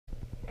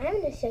I'm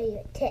going to show you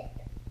a tip.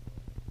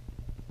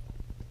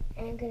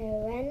 I'm going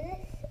to run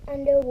this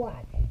under water.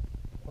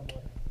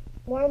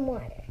 Warm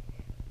water.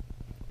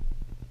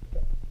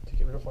 To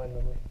get rid of line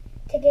memory.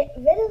 To get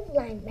rid of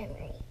line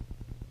memory.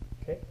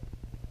 Okay.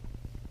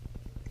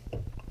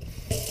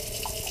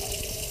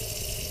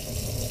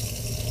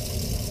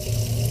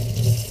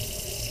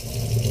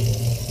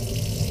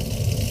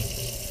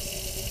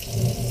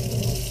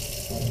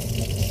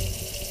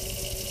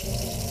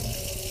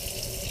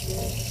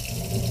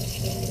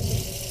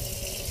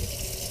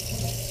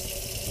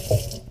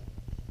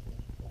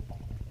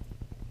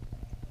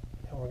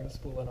 Now we're going to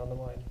spool it on the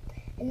line.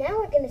 And now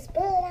we're going to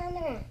spool it on the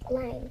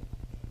line.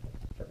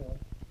 Everyone.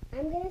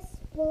 I'm going to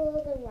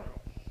spool the rod.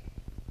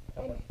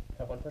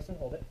 Have one person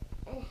hold it.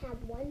 And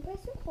have one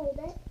person hold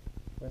it.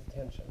 With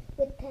tension.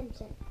 With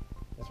tension.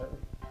 And start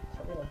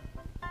reeling.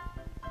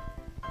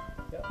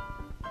 Yep.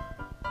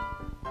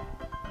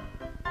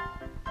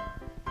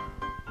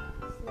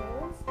 Slow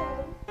and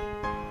steady.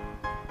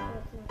 So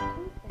it's not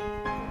too fast.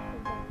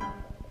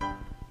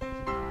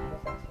 Go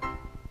faster.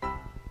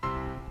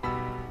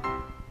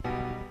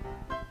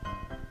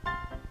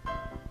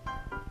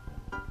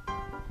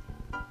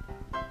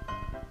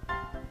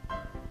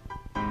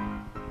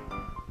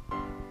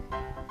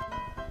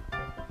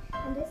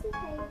 And this is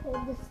how you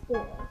hold the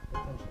spool.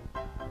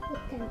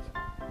 With tension.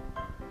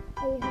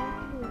 So you have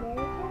to be very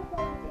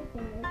careful with your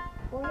fingers,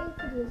 or you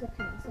could use a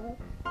pencil.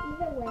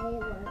 Either way it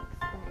works,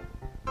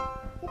 but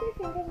with your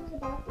fingers is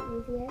about the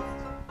easiest.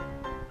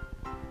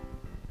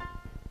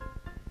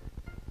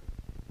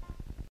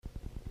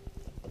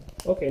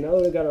 Okay, now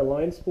that we've got our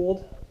line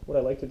spooled, what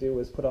I like to do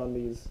is put on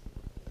these,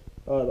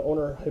 the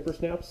owner hyper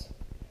snaps.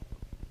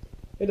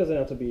 It doesn't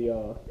have to be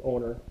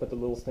owner, but the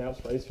little snaps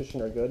for ice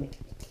fishing are good.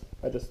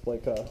 I just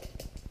like the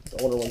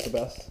owner one's the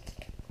best.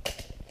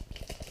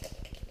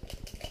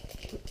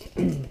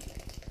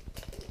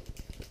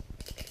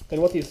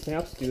 And what these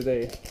snaps do,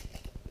 they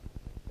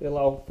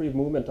allow free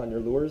movement on your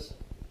lures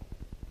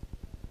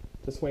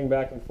to swing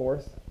back and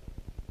forth,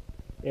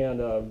 and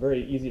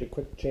very easy to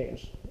quick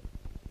change.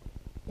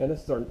 And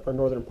this is our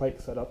northern pike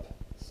setup,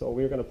 so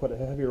we're going to put a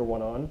heavier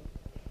one on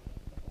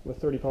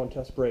with 30-pound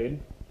test braid.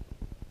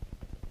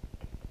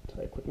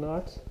 Tie a quick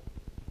knot.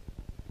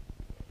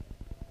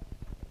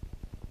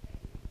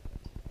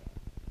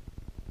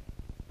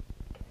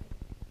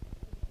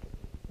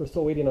 We're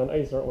still waiting on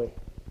ice, aren't we?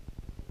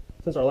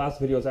 Since our last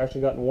video has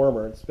actually gotten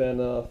warmer, it's been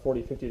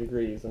 40-50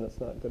 degrees, and it's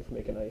not good for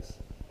making ice.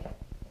 You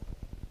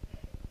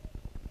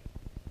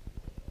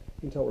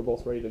can tell we're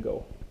both ready to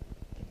go.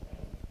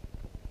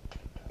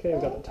 Okay,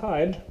 we've got it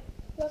tied.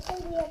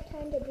 Luckily we have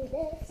time to do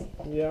this.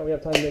 Yeah, we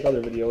have time to make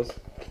other videos.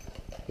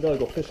 We gotta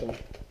go fishing.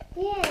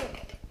 Yeah.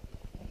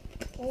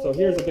 So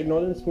here's a big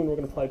northern spoon we're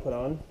gonna probably put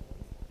on.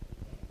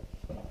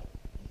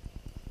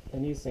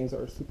 And these things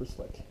are super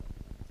slick.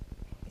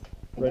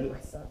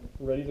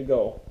 Ready to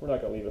go. We're not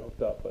gonna leave it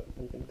hooked up, but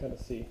you can kind of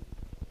see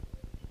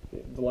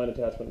the line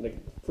attachment.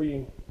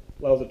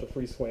 Allows it to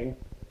free swing.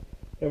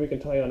 And we can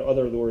tie on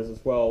other lures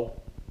as well,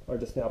 or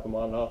just snap them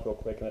on and off real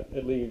quick, and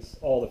it leaves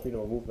all the freedom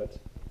of movement.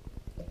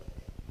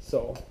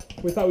 So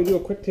we thought we'd do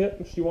a quick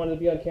tip. She wanted to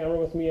be on camera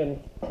with me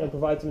and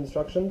provide some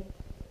instruction.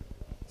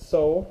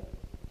 So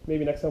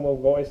maybe next time we'll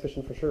go ice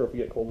fishing for sure if we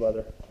get cold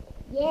weather.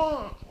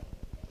 Yeah.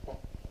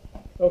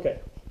 Okay.